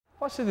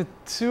Well, I say the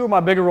two of my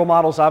bigger role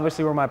models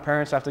obviously were my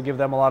parents. I have to give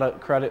them a lot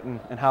of credit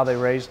in how they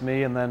raised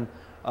me. And then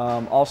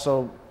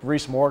also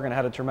Reese Morgan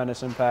had a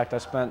tremendous impact. I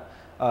spent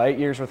 8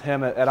 years with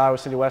him at Iowa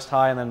City West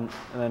High, and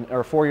then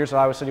or 4 years at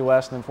Iowa City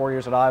West, and then 4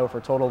 years at Iowa for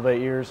a total of 8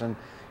 years. And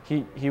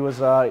he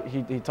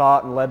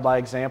taught and led by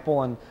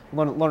example, and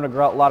learned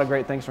a lot of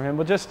great things from him.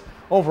 But just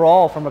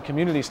overall, from a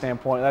community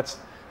standpoint, that's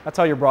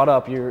how you're brought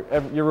up. You're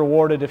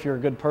rewarded if you're a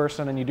good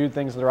person and you do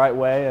things the right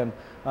way. And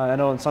I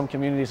know in some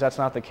communities that's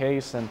not the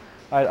case. And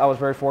I was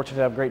very fortunate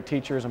to have great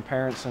teachers and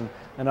parents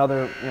and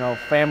other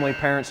family,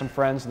 parents and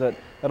friends that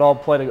all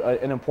played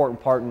an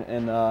important part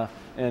in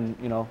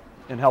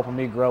helping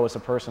me grow as a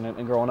person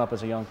and growing up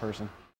as a young person.